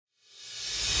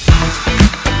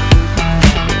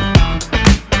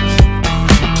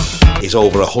is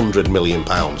over £100 million.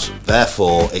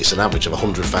 Therefore, it's an average of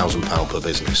 £100,000 per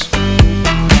business.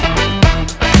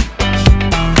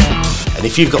 And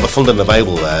if you've got the funding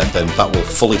available there, then that will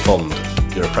fully fund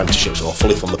your apprenticeships or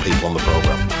fully fund the people on the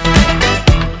programme.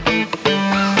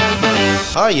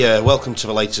 Hi, welcome to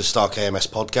the latest RKMS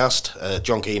podcast.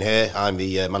 John Keane here. I'm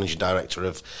the Managing Director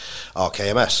of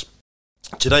RKMS.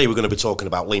 Today we're going to be talking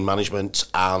about lean management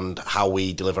and how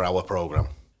we deliver our programme.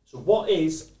 So what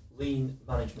is lean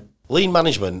management? Lean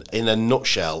management, in a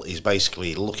nutshell, is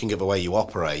basically looking at the way you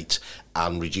operate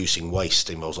and reducing waste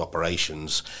in those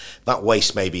operations. That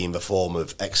waste may be in the form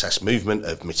of excess movement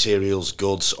of materials,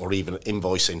 goods, or even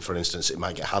invoicing, for instance. It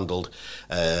might get handled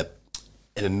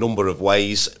in a number of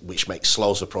ways, which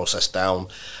slows the process down,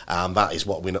 and that is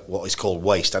what is called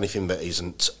waste, anything that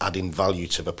isn't adding value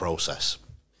to the process.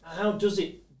 How does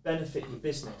it benefit your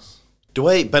business? The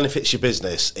way it benefits your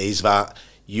business is that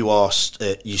you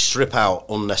strip out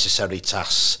unnecessary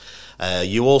tasks.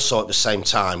 You also, at the same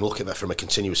time, look at that from a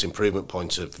continuous improvement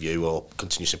point of view or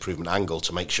continuous improvement angle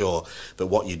to make sure that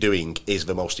what you're doing is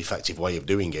the most effective way of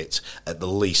doing it at the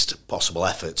least possible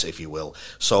effort, if you will.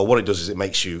 So what it does is it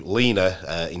makes you leaner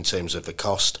in terms of the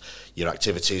cost, your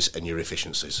activities and your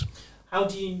efficiencies. How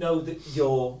do you know that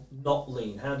you're not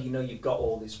lean? How do you know you've got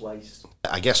all this waste?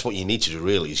 I guess what you need to do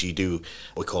really is you do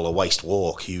what we call a waste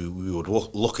walk. You would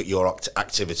look at your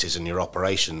activities and your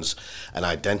operations and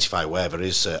identify where there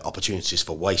is opportunities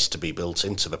for waste to be built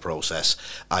into the process,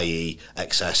 i.e.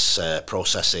 excess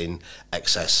processing,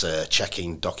 excess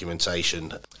checking,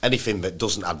 documentation, anything that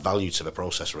doesn't add value to the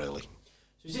process really.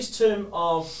 So is this term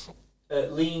of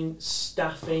lean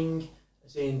staffing,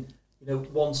 as in,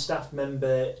 one staff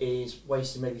member is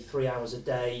wasting maybe 3 hours a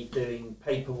day doing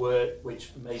paperwork, which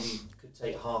maybe could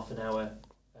take half an hour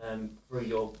through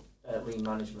your lean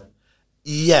management?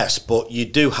 Yes, but you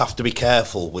do have to be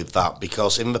careful with that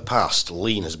because in the past,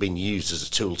 lean has been used as a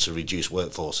tool to reduce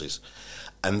workforces.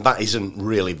 And that isn't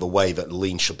really the way that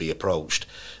lean should be approached.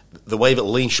 The way that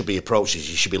lean should be approached is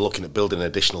you should be looking at building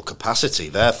additional capacity.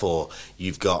 Therefore,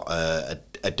 you've got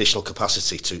additional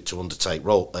capacity to undertake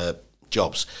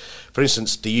jobs. For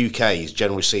instance, the UK is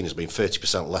generally seen as being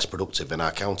 30% less productive than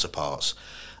our counterparts,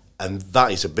 and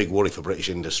that is a big worry for British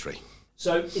industry.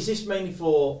 So is this mainly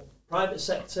for private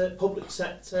sector, public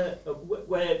sector?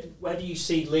 Where do you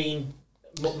see lean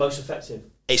most effective?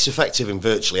 It's effective in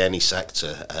virtually any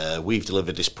sector. We've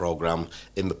delivered this programme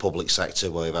in the public sector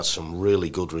where we've had some really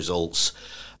good results.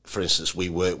 For instance, we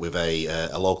work with a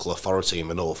local authority in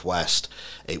the Northwest.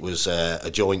 It was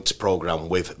a joint programme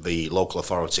with the local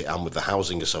authority and with the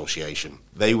Housing Association.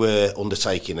 They were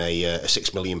undertaking a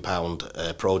 £6 million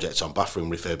project on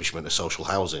bathroom refurbishment of social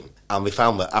housing. And they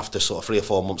found that after sort of 3 or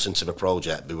 4 months into the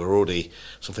project, they were already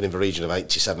something in the region of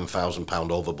 £87,000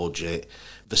 over budget.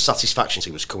 The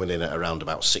satisfaction was coming in at around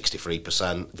about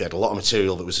 63%. They had a lot of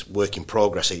material that was work in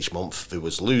progress each month. They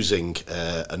was losing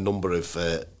a number of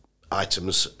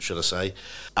items, should I say,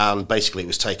 and basically it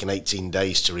was taking 18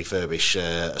 days to refurbish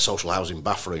a social housing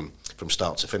bathroom from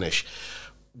start to finish.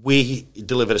 We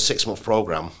delivered a 6-month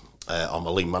programme on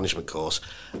the lean management course,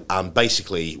 and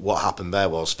basically what happened there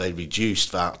was they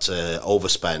reduced that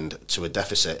overspend to a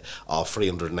deficit of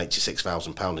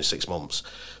 £386,000 in 6 months.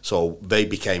 So they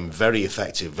became very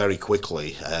effective very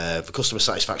quickly. The customer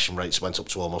satisfaction rates went up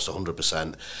to almost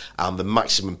 100%, and the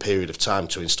maximum period of time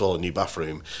to install a new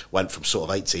bathroom went from sort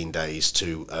of 18 days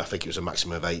to I think it was a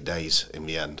maximum of 8 days in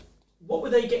the end. What were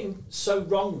they getting so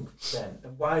wrong then,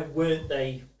 and why weren't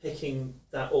they picking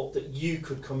that up that you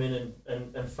could come in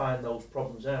and find those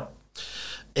problems out?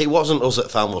 It wasn't us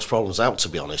that found those problems out, to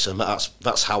be honest, and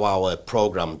that's how our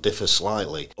programme differs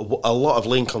slightly. A lot of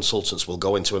lean consultants will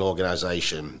go into an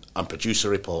organisation and produce a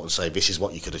report and say this is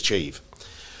what you could achieve.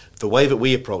 The way that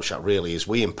we approach that really is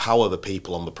we empower the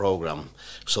people on the programme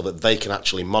so that they can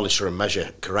actually monitor and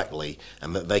measure correctly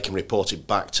and that they can report it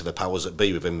back to the powers that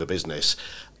be within the business.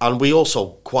 And we also,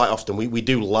 quite often, we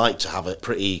do like to have a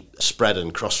pretty spread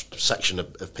and cross-section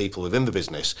of people within the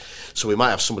business. So we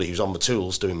might have somebody who's on the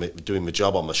tools doing the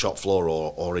job on the shop floor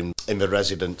or in the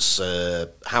residents'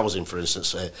 housing, for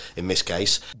instance, in this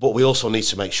case. But we also need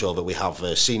to make sure that we have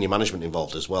senior management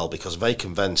involved as well, because they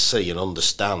can then see and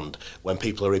understand when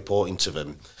people are reporting to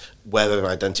them where they've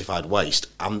identified waste.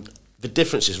 And the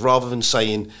difference is, rather than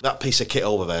saying that piece of kit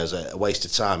over there is a waste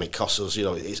of time, it costs us,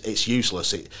 it's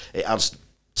useless, it adds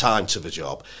time to the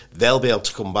job, they'll be able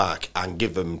to come back and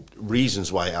give them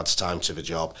reasons why it adds time to the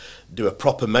job, do a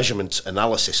proper measurement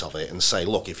analysis of it and say,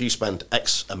 look, if you spend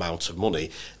X amount of money,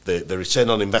 the return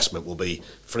on investment will be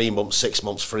 3 months, 6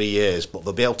 months, 3 years, but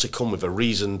they'll be able to come with a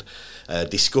reasoned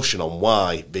discussion on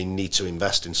why they need to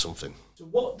invest in something. So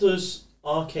what does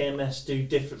RKMS do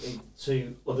differently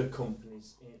to other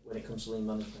companies when it comes to lean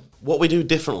management? What we do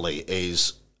differently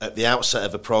is, at the outset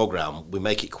of a program, we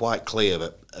make it quite clear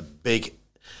that a big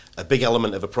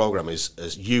element of a program is,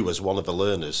 as you as one of the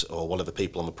learners or one of the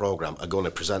people on the program are going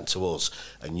to present to us,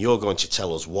 and you're going to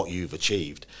tell us what you've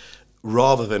achieved,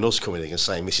 rather than us coming in and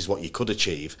saying this is what you could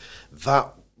achieve.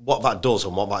 What that does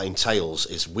and what that entails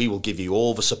is we will give you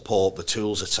all the support, the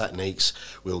tools, the techniques.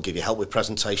 We'll give you help with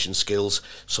presentation skills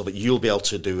so that you'll be able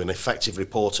to do an effective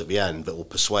report at the end that will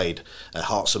persuade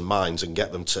hearts and minds and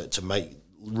get them to make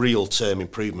real-term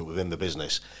improvement within the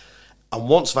business. And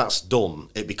once that's done,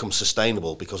 it becomes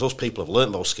sustainable because those people have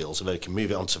learnt those skills and they can move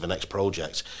it on to the next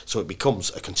project. So it becomes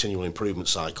a continual improvement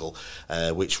cycle,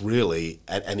 which really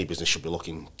any business should be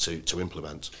looking to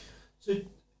implement. So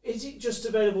is it just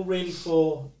available really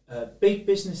for big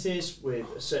businesses with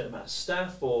a certain amount of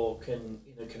staff, or can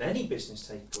any business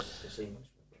take up this lean management?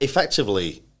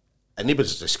 Effectively, any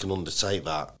business can undertake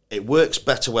that. It works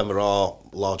better when there are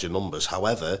larger numbers.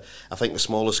 However, I think the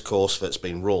smallest course that's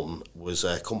been run was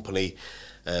a company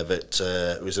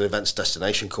that was an events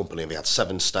destination company, and they had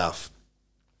 7 staff,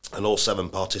 and all 7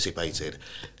 participated,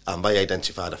 and they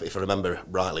identified, if I remember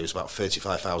rightly, it was about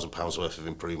 £35,000 worth of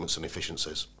improvements and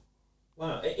efficiencies.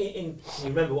 Wow. Can you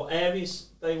remember what areas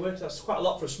they worked? That's quite a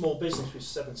lot for a small business with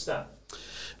 7 staff.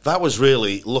 That was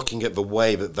really looking at the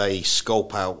way that they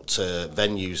scope out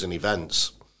venues and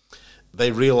events. They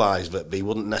realised that they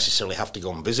wouldn't necessarily have to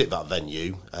go and visit that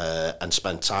venue and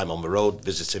spend time on the road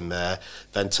visiting there,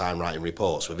 then time writing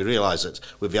reports. But they realised that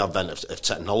with the advent of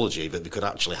technology that they could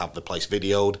actually have the place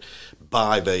videoed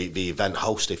by the event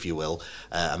host, if you will,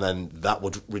 and then that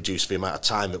would reduce the amount of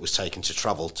time that was taken to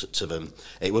travel to them.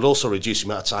 It would also reduce the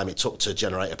amount of time it took to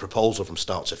generate a proposal from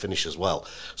start to finish as well.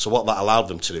 So what that allowed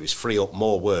them to do is free up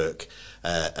more work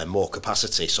and more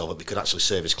capacity so that they could actually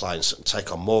service clients and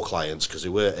take on more clients, because they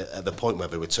were at the point where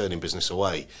they were turning business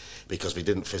away because they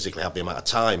didn't physically have the amount of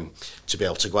time to be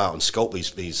able to go out and scope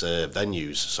these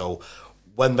venues. So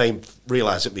when they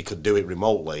realised that we could do it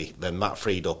remotely, then that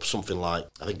freed up something like,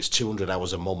 I think it's 200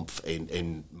 hours a month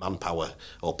in manpower,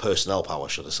 or personnel power,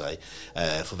 should I say,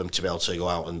 for them to be able to go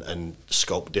out and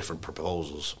scope different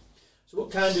proposals. So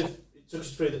what kind of, took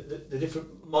us through the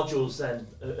different modules then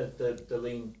of the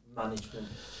lean management?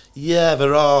 Yeah,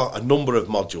 there are a number of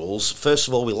modules. First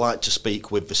of all, we like to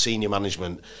speak with the senior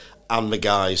management and the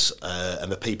guys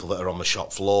and the people that are on the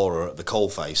shop floor or at the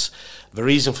coalface. The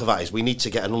reason for that is we need to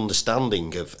get an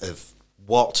understanding of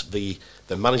what the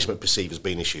management perceive as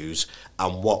being issues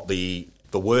and what the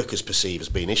workers perceive as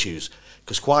being issues.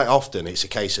 Because quite often it's a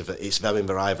case of it's them in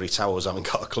their ivory towers haven't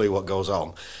got a clue what goes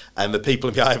on, and the people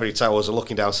in the ivory towers are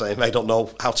looking down saying they don't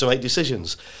know how to make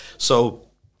decisions. So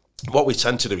what we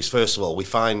tend to do is, first of all, we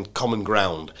find common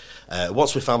ground.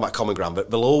 Once we found that common ground, but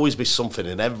there'll always be something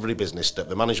in every business that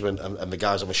the management and the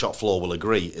guys on the shop floor will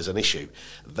agree is an issue.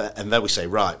 And then we say,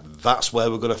 right, that's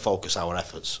where we're going to focus our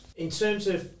efforts. In terms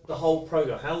of the whole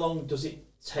programme, how long does it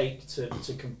take to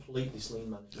complete this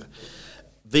lean management?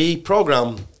 The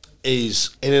programme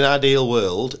is, in an ideal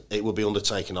world, it would be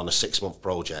undertaken on a 6-month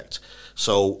project.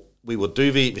 So we would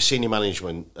do the senior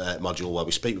management module where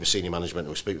we speak with the senior management and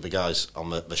we speak with the guys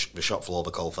on the shop floor, the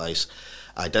coalface,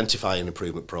 identify an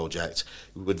improvement project.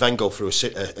 We would then go through a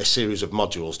series of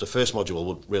modules. The first module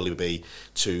would really be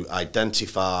to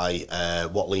identify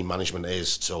what lean management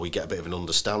is, so we get a bit of an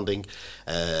understanding.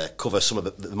 Cover some of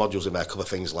the modules in there, cover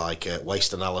things like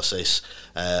waste analysis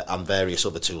and various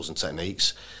other tools and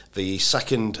techniques. The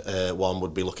second one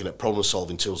would be looking at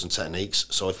problem-solving tools and techniques.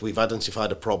 So if we've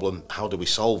identified a problem, how do we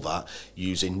solve that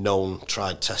using known,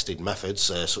 tried, tested methods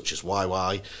such as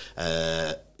YY,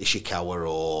 Ishikawa,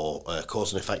 or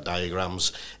cause and effect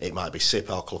diagrams. It might be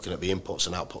SIPARC, looking at the inputs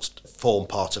and outputs, form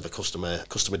part of a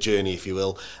customer journey, if you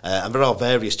will. And there are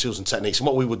various tools and techniques. And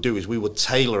what we would do is we would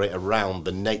tailor it around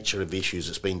the nature of the issues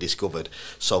that's been discovered,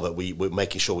 so that we're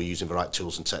making sure we're using the right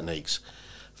tools and techniques.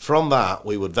 From that,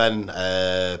 we would then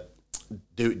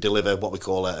deliver what we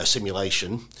call a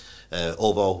simulation,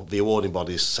 although the awarding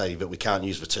bodies say that we can't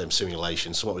use the term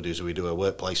simulation. So what we do is we do a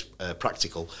workplace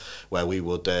practical, where we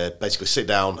would basically sit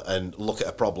down and look at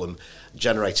a problem,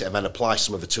 generate it, and then apply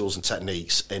some of the tools and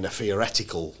techniques in a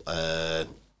theoretical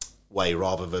way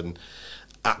rather than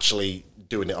actually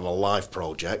doing it on a live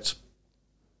project.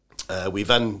 We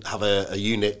then have a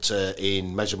unit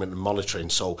in measurement and monitoring,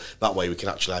 so that way we can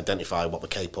actually identify what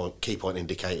the key point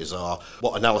indicators are,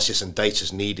 what analysis and data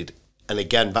is needed. And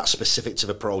again, that's specific to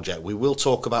the project. We will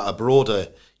talk about a broader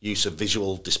use of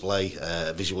visual display,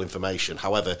 visual information.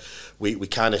 However, we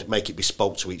kind of make it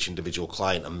bespoke to each individual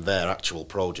client and their actual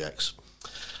projects.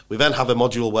 We then have a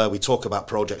module where we talk about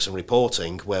projects and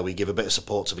reporting, where we give a bit of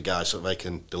support to the guys so that they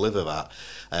can deliver that.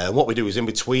 And what we do is in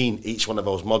between each one of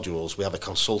those modules, we have a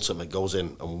consultant that goes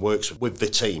in and works with the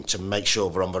team to make sure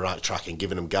we're on the right track and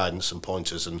giving them guidance and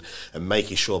pointers and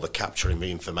making sure they're capturing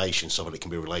the information so that it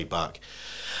can be relayed back.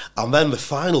 And then the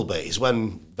final bit is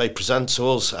when they present to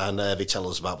us and they tell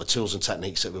us about the tools and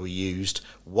techniques that were used,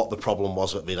 what the problem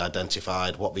was that they'd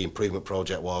identified, what the improvement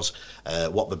project was,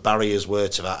 what the barriers were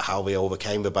to that, how they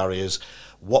overcame the barriers,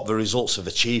 what the results have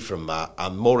achieved from that,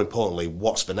 and more importantly,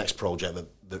 what's the next project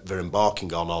that they're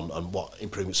embarking on and what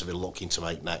improvements are they looking to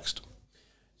make next.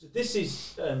 So this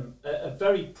is a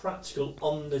very practical,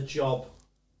 on-the-job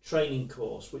training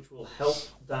course, which will help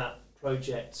that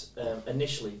project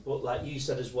initially, but like you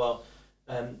said as well,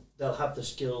 they'll have the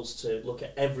skills to look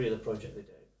at every other project they do.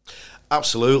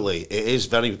 Absolutely, it is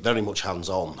very, very much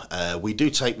hands-on. We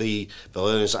do take the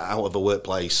learners out of the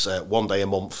workplace one day a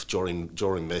month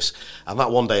during this, and that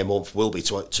one day a month will be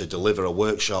to deliver a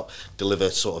workshop,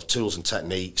 deliver sort of tools and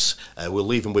techniques. We'll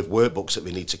leave them with workbooks that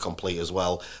they need to complete as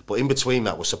well. But in between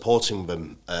that, we're supporting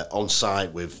them on site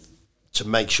to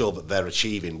make sure that they're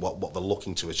achieving what they're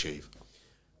looking to achieve.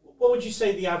 What would you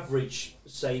say the average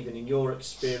saving in your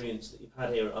experience that you've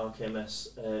had here at RKMS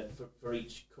for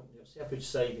each company? What's the average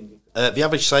saving? The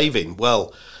average saving,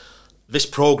 well, this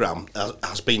programme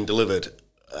has been delivered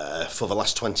for the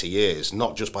last 20 years,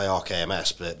 not just by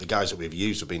RKMS, but the guys that we've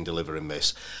used have been delivering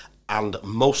this. And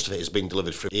most of it has been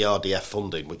delivered through ERDF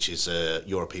funding, which is a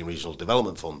European Regional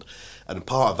Development Fund. And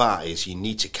part of that is you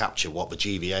need to capture what the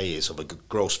GVA is, or the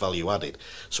gross value added.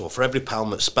 So for every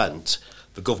pound that's spent,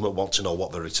 the government want to know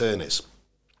what the return is.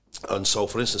 And so,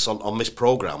 for instance, on this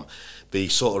programme, the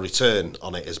sort of return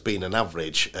on it has been an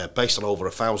average, based on over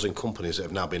 1,000 companies that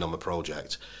have now been on the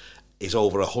project, is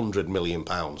over £100 million.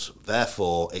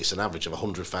 Therefore, it's an average of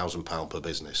 £100,000 per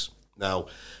business. Now,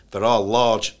 there are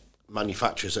large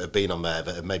manufacturers that have been on there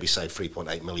that have maybe saved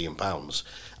 £3.8 million,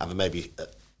 and there may be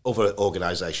other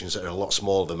organisations that are a lot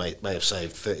smaller that may have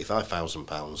saved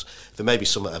 £35,000. There may be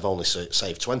some that have only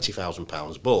saved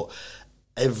 £20,000, but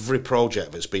every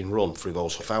project that's been run through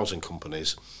those 1,000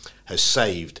 companies has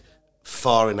saved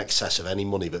far in excess of any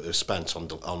money that they've spent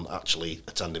on actually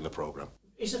attending the programme.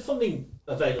 Is there funding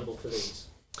available for these?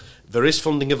 There is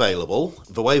funding available.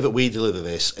 The way that we deliver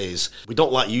this is we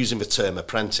don't like using the term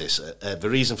apprentice. The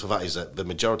reason for that is that the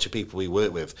majority of people we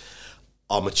work with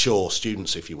are mature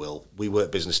students, if you will. We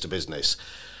work business to business.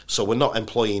 So we're not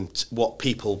employing what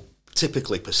people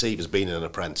typically perceive as being an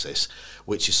apprentice,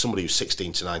 which is somebody who's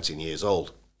 16 to 19 years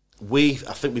old. I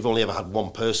think we've only ever had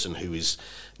one person who is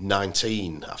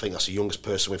 19. I think that's the youngest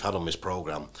person we've had on this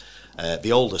programme.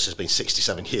 The oldest has been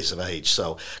 67 years of age,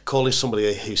 so calling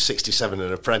somebody who's 67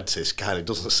 an apprentice kind of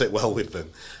doesn't sit well with them.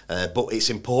 But it's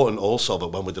important also that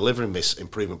when we're delivering this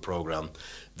improvement programme,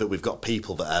 that we've got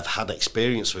people that have had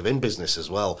experience within business as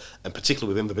well, and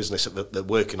particularly within the business that they're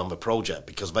working on the project,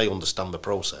 because they understand the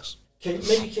process.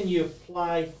 Can you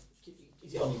apply?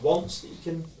 Is it only once that you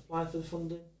can apply for the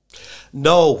funding?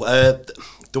 No,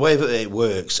 the way that it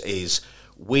works is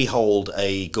we hold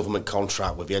a government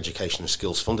contract with the Education and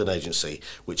Skills Funding Agency,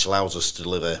 which allows us to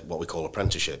deliver what we call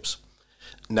apprenticeships.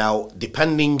 Now,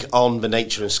 depending on the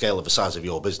nature and scale of the size of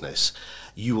your business,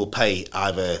 you will pay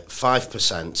either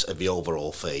 5% of the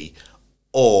overall fee,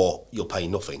 or you'll pay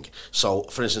nothing. So,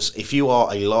 for instance, if you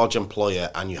are a large employer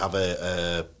and you have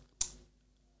a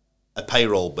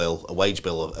payroll bill, a wage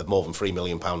bill of more than £3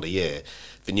 million a year,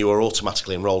 then you are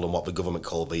automatically enrolled in what the government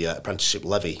call the Apprenticeship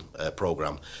Levy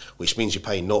programme, which means you're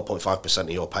paying 0.5% of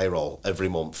your payroll every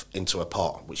month into a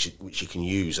pot, which you can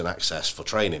use and access for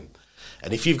training.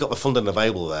 And if you've got the funding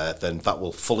available there, then that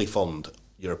will fully fund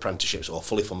your apprenticeships or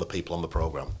fully fund the people on the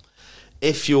programme.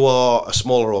 If you are a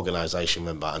smaller organisation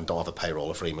than that and don't have a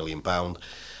payroll of £3 million,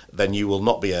 then you will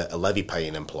not be a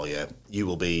levy-paying employer. You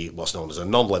will be what's known as a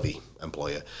non-levy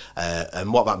employer.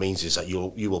 And what that means is that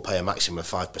you will pay a maximum of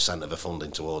 5% of the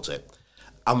funding towards it.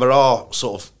 And there are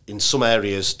sort of, in some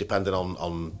areas, depending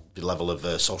on the level of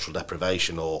social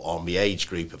deprivation or on the age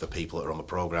group of the people that are on the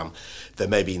programme, there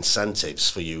may be incentives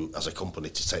for you as a company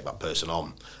to take that person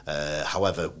on.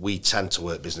 However, we tend to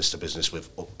work business to business with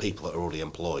people that are already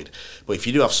employed. But if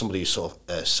you do have somebody who's sort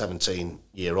of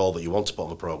 17-year-old that you want to put on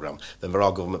the programme, then there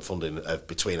are government funding of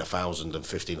between £1,000 and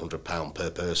 £1,500 per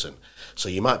person. So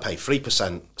you might pay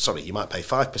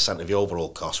 5% of the overall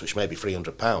cost, which may be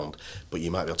 £300, but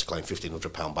you might be able to claim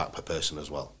 £1,500 back per person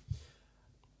as well.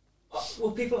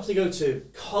 will people have to go to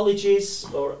colleges,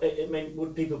 or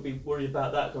would people be worried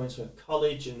about that, going to a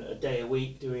college and a day a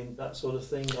week doing that sort of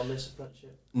thing on this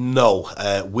apprenticeship? No,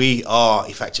 we're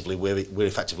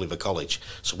effectively the college,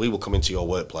 so we will come into your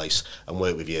workplace and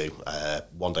work with you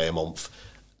 1 day a month,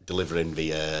 delivering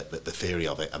the theory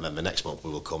of it, and then the next month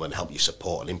we will come and help you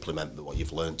support and implement what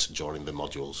you've learnt during the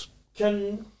modules.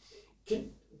 Can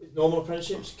with normal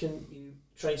apprenticeships, can you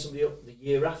train somebody up the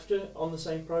year after on the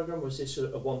same programme, or is this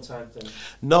a one-time thing?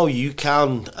 No, you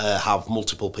can have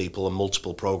multiple people and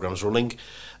multiple programmes running.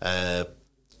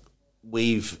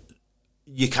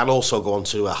 You can also go on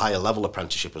to a higher level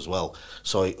apprenticeship as well,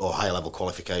 or higher level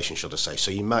qualification, should I say.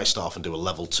 So you might start off and do a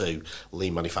level 2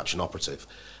 lean manufacturing operative,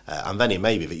 and then it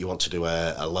may be that you want to do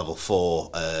a level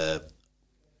 4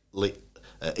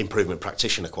 improvement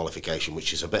practitioner qualification,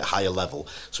 which is a bit higher level,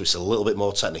 so it's a little bit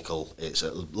more technical, it's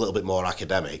a little bit more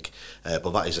academic, but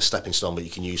that is a stepping stone that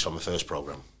you can use from the first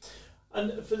programme.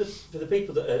 And for the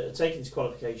people that are taking this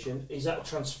qualification, is that a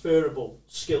transferable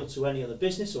skill to any other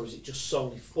business, or is it just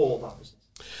solely for that business?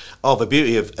 Oh, the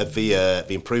beauty of the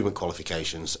improvement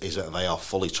qualifications is that they are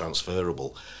fully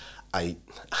transferable.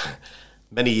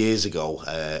 Many years ago,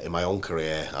 in my own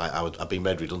career, I've been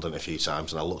made redundant a few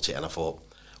times, and I looked at it and I thought,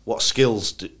 what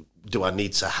skills do I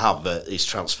need to have that is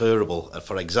transferable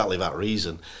for exactly that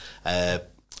reason? And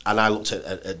I looked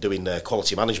at doing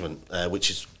quality management,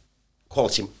 which is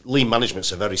lean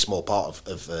management's a very small part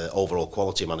of overall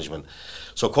quality management.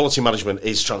 So quality management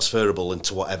is transferable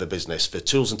into whatever business. The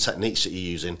tools and techniques that you're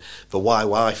using, the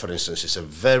YY, for instance, is a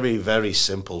very, very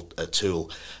simple tool.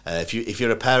 If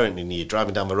you're a parent and you're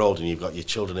driving down the road and you've got your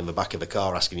children in the back of the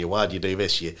car asking you, why do you do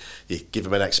this? You give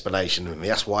them an explanation and they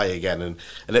ask why again. And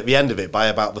at the end of it, by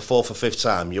about the 4th or 5th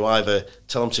time, you either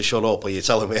tell them to shut up or you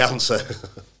tell them the answer.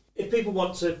 If people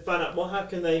want to find out more, how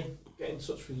can they get in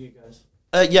touch with you guys?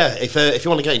 If you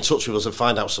want to get in touch with us and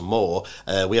find out some more,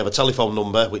 we have a telephone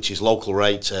number which is local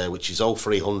rate, which is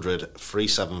 0300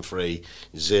 373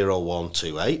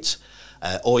 0128,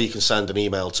 or you can send an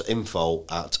email to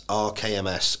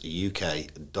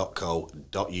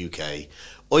info@rkmsuk.co.uk,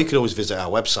 or you can always visit our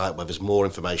website where there's more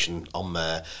information on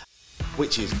there,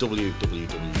 which is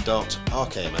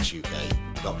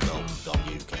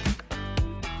www.rkmsuk.co.uk.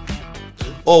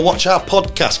 Or watch our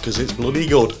podcast because it's bloody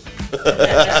good.